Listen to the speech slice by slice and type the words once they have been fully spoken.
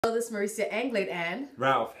Hello, this is Marcia Anglade and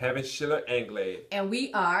Ralph Schiller Anglade. And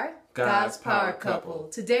we are God's Power Couple.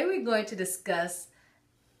 Today we're going to discuss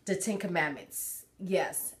the Ten Commandments.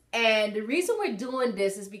 Yes. And the reason we're doing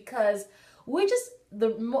this is because we just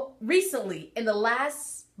recently, in the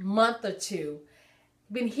last month or two,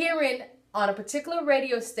 been hearing on a particular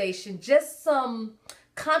radio station just some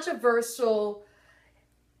controversial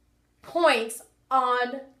points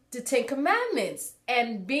on the Ten Commandments.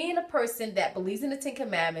 And being a person that believes in the Ten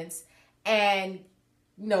Commandments and,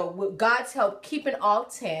 you know, with God's help, keeping all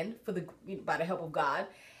 10 by the help of God,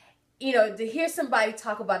 you know, to hear somebody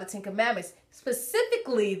talk about the Ten Commandments,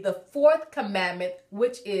 specifically the fourth commandment,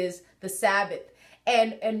 which is the Sabbath.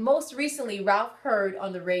 And most recently, Ralph heard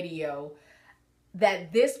on the radio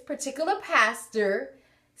that this particular pastor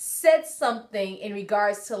said something in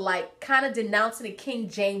regards to like kind of denouncing the King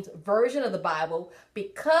James version of the Bible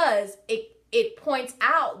because it points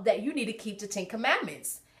out that you need to keep the Ten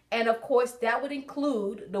Commandments. And of course, that would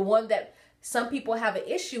include the one that some people have an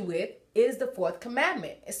issue with is the fourth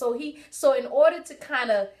commandment. And so in order to kind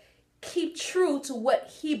of keep true to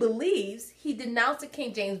what he believes, he denounced the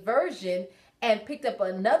King James version and picked up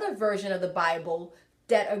another version of the Bible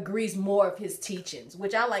that agrees more of his teachings,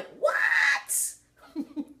 which I like, what?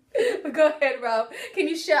 But go ahead, Ralph. Can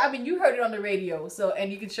you share? I mean, you heard it on the radio,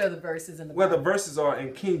 and you can show the verses in the Bible. Well, the verses are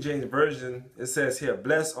in King James Version. It says here,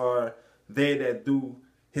 "Blessed are they that do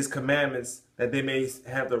his commandments, that they may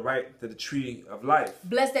have the right to the tree of life."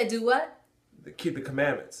 Blessed that do what? To keep the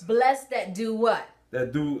commandments. Blessed that do what?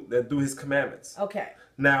 That do his commandments. Okay.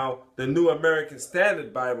 Now, the New American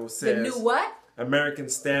Standard Bible says... The new what? American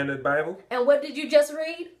Standard Bible. And what did you just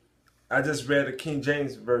read? I just read the King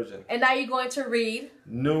James Version. And now you're going to read?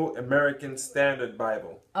 New American Standard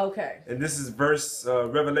Bible. Okay. And this is verse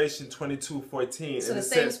Revelation 22:14. So the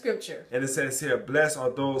same scripture. And it says here, "Blessed are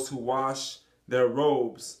those who wash their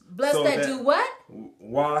robes." Blessed that do what?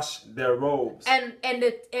 Wash their robes. And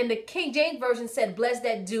the King James Version said, "Blessed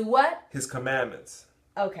that do what?" His commandments.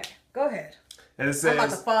 Okay. Go ahead. And it says, I'm about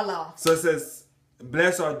to fall off. So it says,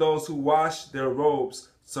 "Blessed are those who wash their robes,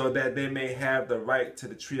 so that they may have the right to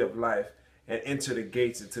the tree of life and enter the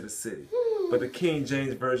gates into the city." But the King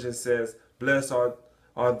James Version says, "Blessed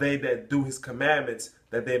are they that do his commandments,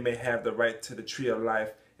 that they may have the right to the tree of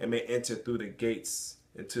life and may enter through the gates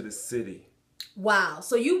into the city." Wow.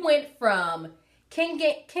 So you went from King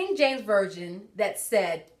James Version that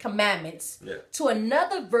said commandments to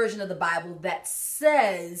another version of the Bible that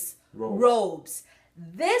says robes.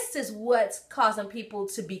 This is what's causing people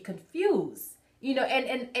to be confused. You know,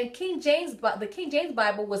 and the King James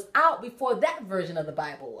Bible was out before that version of the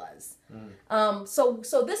Bible was.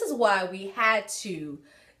 So this is why we had to,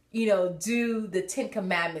 you know, do the Ten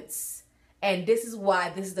Commandments, and this is why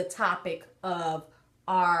this is the topic of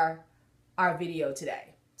our video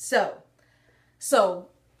today. So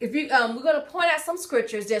if you we're going to point out some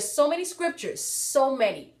scriptures. There's so many scriptures, so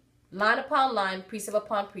many, line upon line, precept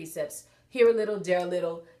upon precepts. Here a little, there a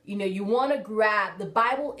little. You know, you want to grab. The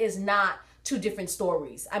Bible is not two different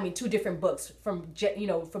stories. I mean, two different books from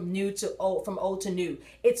new to old, from old to new.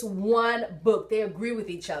 It's one book. They agree with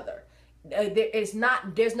each other. There's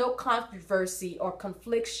no controversy or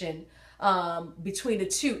confliction between the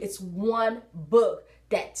two. It's one book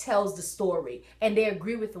that tells the story, and they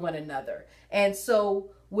agree with one another. And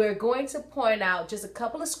so we're going to point out just a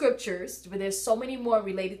couple of scriptures, but there's so many more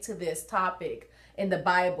related to this topic in the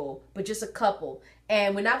Bible, but just a couple.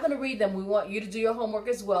 And we're not going to read them. We want you to do your homework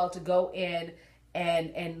as well, to go in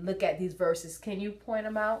and look at these verses. Can you point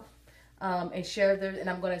them out and share them? And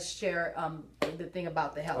I'm going to share the thing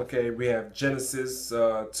about the health. Okay, we have Genesis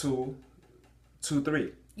 2,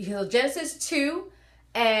 3. So Genesis 2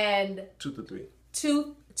 and 2 to 3.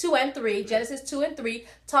 2 and 3, Genesis 2 and 3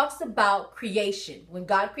 talks about creation. When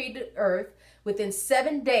God created the earth within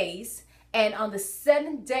 7 days, and on the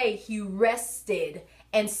seventh day he rested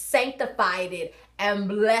and sanctified it and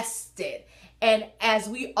blessed it. And as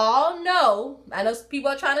we all know, I know people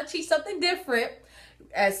are trying to teach something different.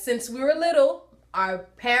 Since we were little, our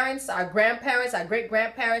parents, our grandparents, our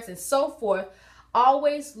great-grandparents, and so forth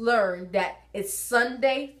always learned that it's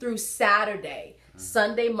Sunday through Saturday.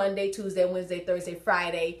 Sunday, Monday, Tuesday, Wednesday, Thursday,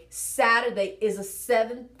 Friday. Saturday is a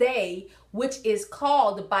seventh day, which is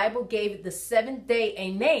called, the Bible gave the seventh day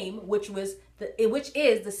a name, which is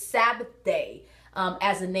the Sabbath day,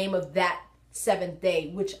 as the name of that seventh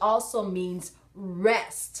day, which also means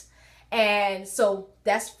rest. And so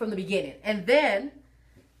that's from the beginning. And then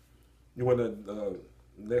you want to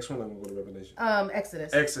next one, I'm going to go to Revelation.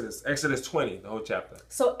 Exodus 20, the whole chapter.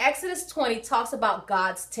 So Exodus 20 talks about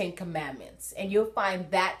God's 10 Commandments. And you'll find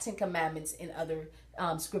that 10 Commandments in other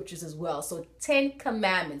scriptures as well. So 10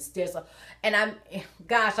 Commandments. I'm going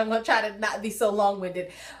to try to not be so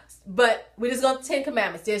long-winded, but we're just going to 10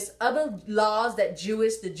 Commandments. There's other laws that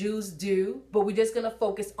the Jews do, but we're just going to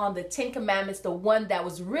focus on the 10 Commandments, the one that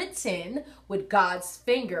was written with God's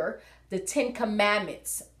finger, the 10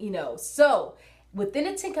 Commandments, So within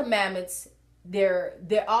the 10 Commandments, there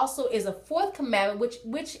also is a fourth commandment,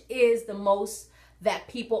 which is the most that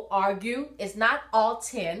people argue. It's not all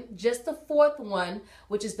 10, just the fourth one,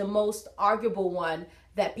 which is the most arguable one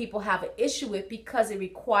that people have an issue with because it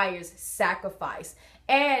requires sacrifice.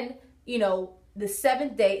 And, the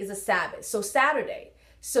seventh day is a Sabbath, so Saturday.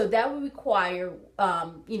 So that would require,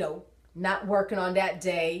 not working on that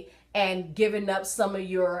day and giving up some of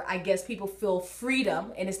your, I guess people feel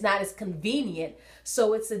freedom, and it's not as convenient.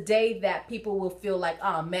 So it's a day that people will feel like,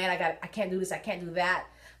 oh man, I can't do this, I can't do that.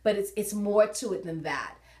 But it's more to it than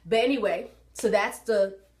that. But anyway, so that's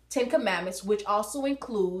the 10 Commandments, which also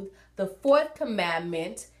include the fourth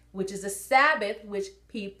commandment, which is a Sabbath, which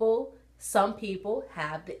some people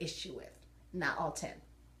have the issue with. Not all 10.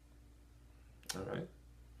 All right.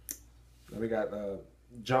 Now we got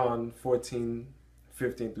John 14:15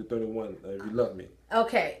 through 31. If you love me.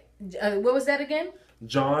 Okay. What was that again?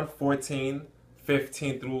 John 14:15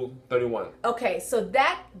 through 31. Okay, so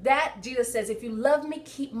that Jesus says, if you love me,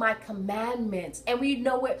 keep my commandments. And we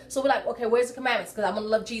know where, so we're like, okay, where's the commandments? Because I'm going to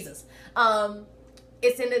love Jesus.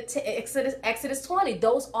 It's in the Exodus 20.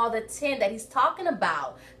 Those are the 10 that he's talking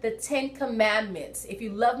about. The 10 commandments. If you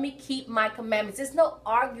love me, keep my commandments. There's no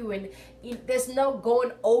arguing. There's no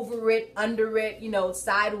going over it, under it,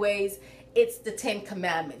 sideways. It's the 10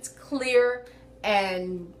 commandments. Clear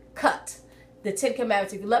and cut. The 10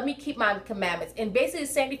 Commandments. If you love me, keep my commandments. And basically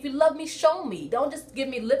it's saying, if you love me, show me. Don't just give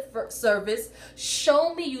me lip service.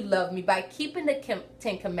 Show me you love me by keeping the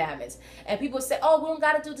 10 Commandments. And people say, oh, we don't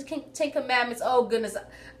got to do the 10 Commandments. Oh, goodness.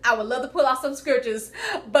 I would love to pull out some scriptures,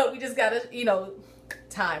 but we just got to,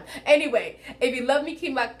 time. Anyway, if you love me,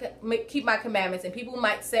 keep my commandments. And people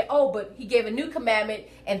might say, oh, but he gave a new commandment,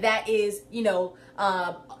 and that is,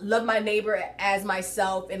 love my neighbor as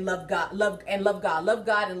myself and love God and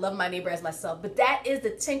love my neighbor as myself. But that is the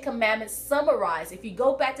 10 Commandments summarized. If you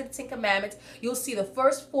go back to the 10 Commandments, you'll see the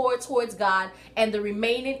first 4 towards God and the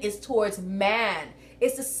remaining is towards man.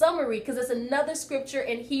 It's a summary, because there's another scripture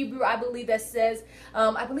in Hebrew, I believe, that says,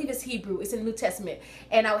 I believe it's Hebrew, it's in the New Testament,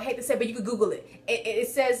 and I would hate to say, but you could Google it. It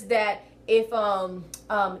says that if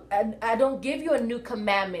I don't give you a new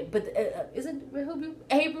commandment, but is it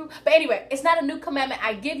Hebrew? But anyway, it's not a new commandment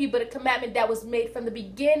I give you, but a commandment that was made from the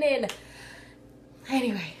beginning.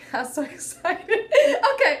 Anyway, I'm so excited.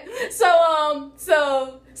 Okay,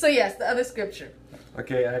 so yes, the other scripture.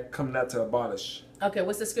 Okay, I come not to abolish. Okay,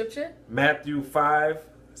 what's the scripture? Matthew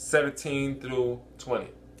 5:17 through 20.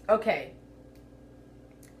 Okay.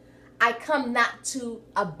 I come not to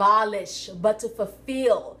abolish, but to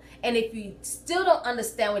fulfill. And if you still don't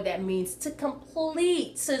understand what that means, to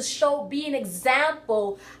complete, to show, be an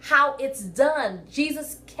example how it's done.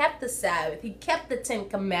 Jesus kept the Sabbath. He kept the 10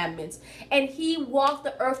 Commandments. And he walked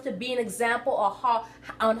the earth to be an example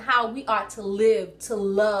on how we are to live, to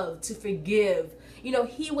love, to forgive.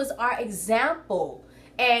 He was our example.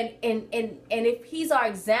 And if he's our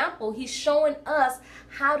example, he's showing us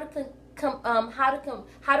how to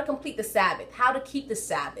complete the Sabbath, how to keep the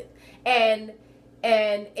Sabbath. And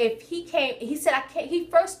if he said, he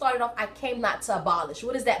first started off, I came not to abolish.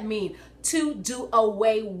 What does that mean? To do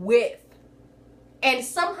away with. And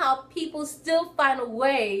somehow people still find a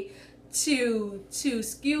way to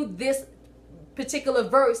skew this particular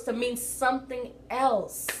verse to mean something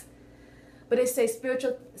else. But it says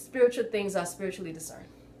spiritual things are spiritually discerned.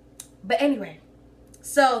 But anyway,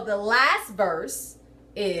 so the last verse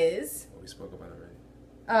is... We spoke about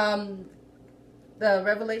it already. The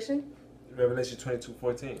Revelation? Revelation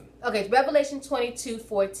 22:14. Okay, Revelation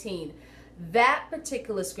 22:14. That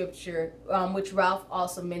particular scripture, which Ralph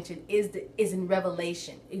also mentioned, is in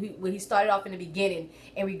Revelation. When he started off in the beginning,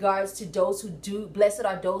 in regards to those who do, blessed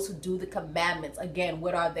are those who do the commandments. Again,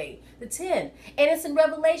 what are they? The 10. And it's in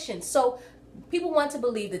Revelation. So people want to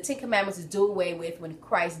believe the 10 Commandments is done away with when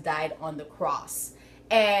Christ died on the cross.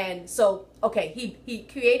 And so, okay, he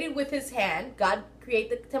created with his hand. God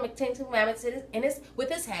created the 10 Commandments with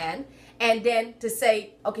his hand. And then to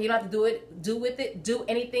say, okay, you don't have to do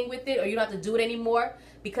anything with it, or you don't have to do it anymore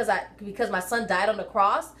because my son died on the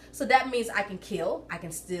cross. So that means I can kill, I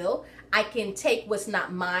can steal, I can take what's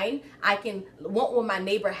not mine, I can want what my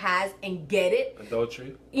neighbor has and get it.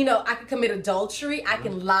 Adultery. I can commit adultery, I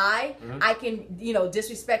can lie, I can,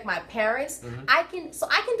 disrespect my parents. I can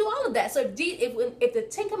do all of that. So if the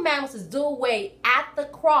 10 Commandments is done away at the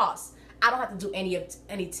cross, I don't have to do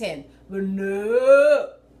any 10. But no.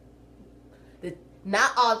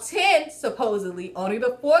 Not all 10, supposedly. Only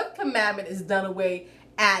the 4th commandment is done away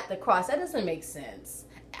at the cross. That doesn't make sense.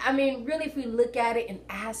 I mean, really, if we look at it and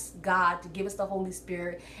ask God to give us the Holy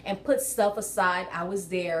Spirit and put stuff aside, I was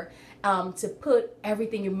there, to put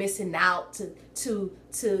everything you're missing out, to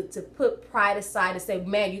put pride aside and say,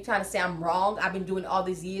 man, you're trying to say I'm wrong. I've been doing it all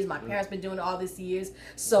these years. My parents been doing it all these years.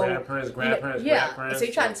 So grandparents, grandparents. So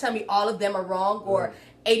you're trying to tell me all of them are wrong, or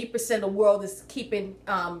 80% of the world is keeping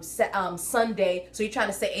Sunday. So you're trying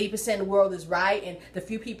to say 80% of the world is right, and the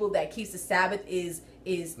few people that keeps the Sabbath is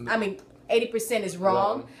 80% is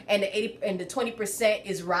wrong, and the 20%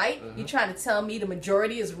 is right. You're trying to tell me the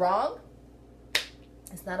majority is wrong?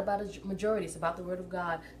 It's not about a majority. It's about the Word of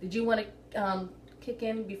God. Did you want to kick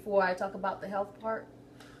in before I talk about the health part?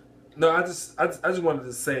 No, I just wanted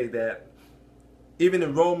to say that even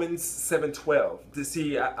in Romans 7:12, to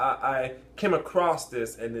see, I came across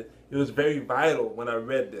this, and it was very vital when I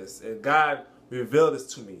read this, and God revealed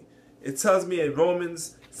this to me. It tells me in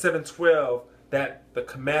Romans 7:12 that the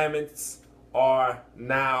commandments are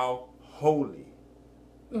now holy.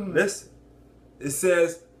 Listen, it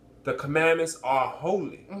says the commandments are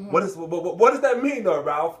holy. What does that mean, though,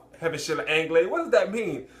 Ralph? Heaven Sheila Anglais. What does that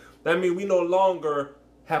mean? That means we no longer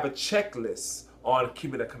have a checklist on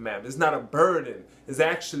keeping the commandments. It's not a burden. It's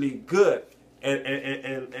actually good and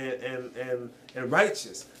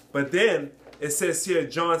righteous. But then it says here,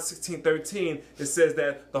 John 16:13, it says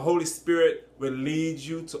that the Holy Spirit will lead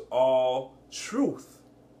you to all truth.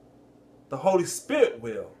 The Holy Spirit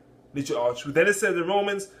will lead you to all truth. Then it says in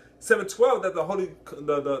Romans 7:12 that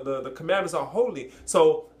the commandments are holy.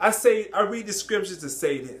 So I read the scriptures to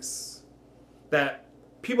say this, that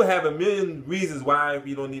people have a million reasons why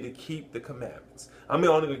we don't need to keep the commandments. I'm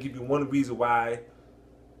only going to give you one reason why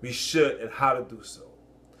we should and how to do so.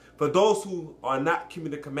 For those who are not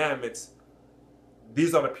keeping the commandments,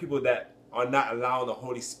 these are the people that are not allowing the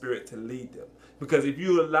Holy Spirit to lead them. Because if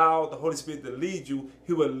you allow the Holy Spirit to lead you,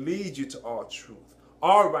 He will lead you to all truth.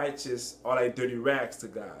 All righteous are like dirty rags to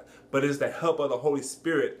God, but it's the help of the Holy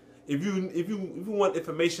Spirit. If you want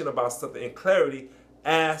information about something and clarity,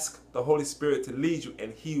 ask the Holy Spirit to lead you,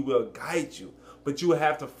 and He will guide you. But you will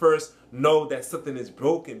have to first know that something is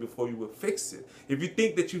broken before you will fix it. If you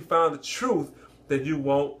think that you found the truth, then you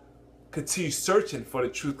won't continue searching for the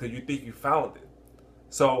truth because you think you found it.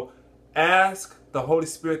 So ask the Holy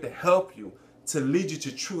Spirit to help you, to lead you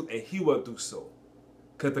to truth, and He will do so.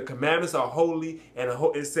 Because the commandments are holy, and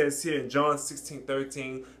it says here in John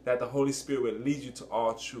 16:13 that the Holy Spirit will lead you to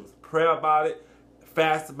all truth. Pray about it,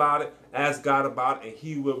 fast about it, ask God about it, and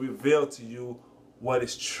He will reveal to you what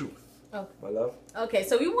is truth. Okay. My love? Okay,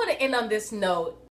 so we want to end on this note.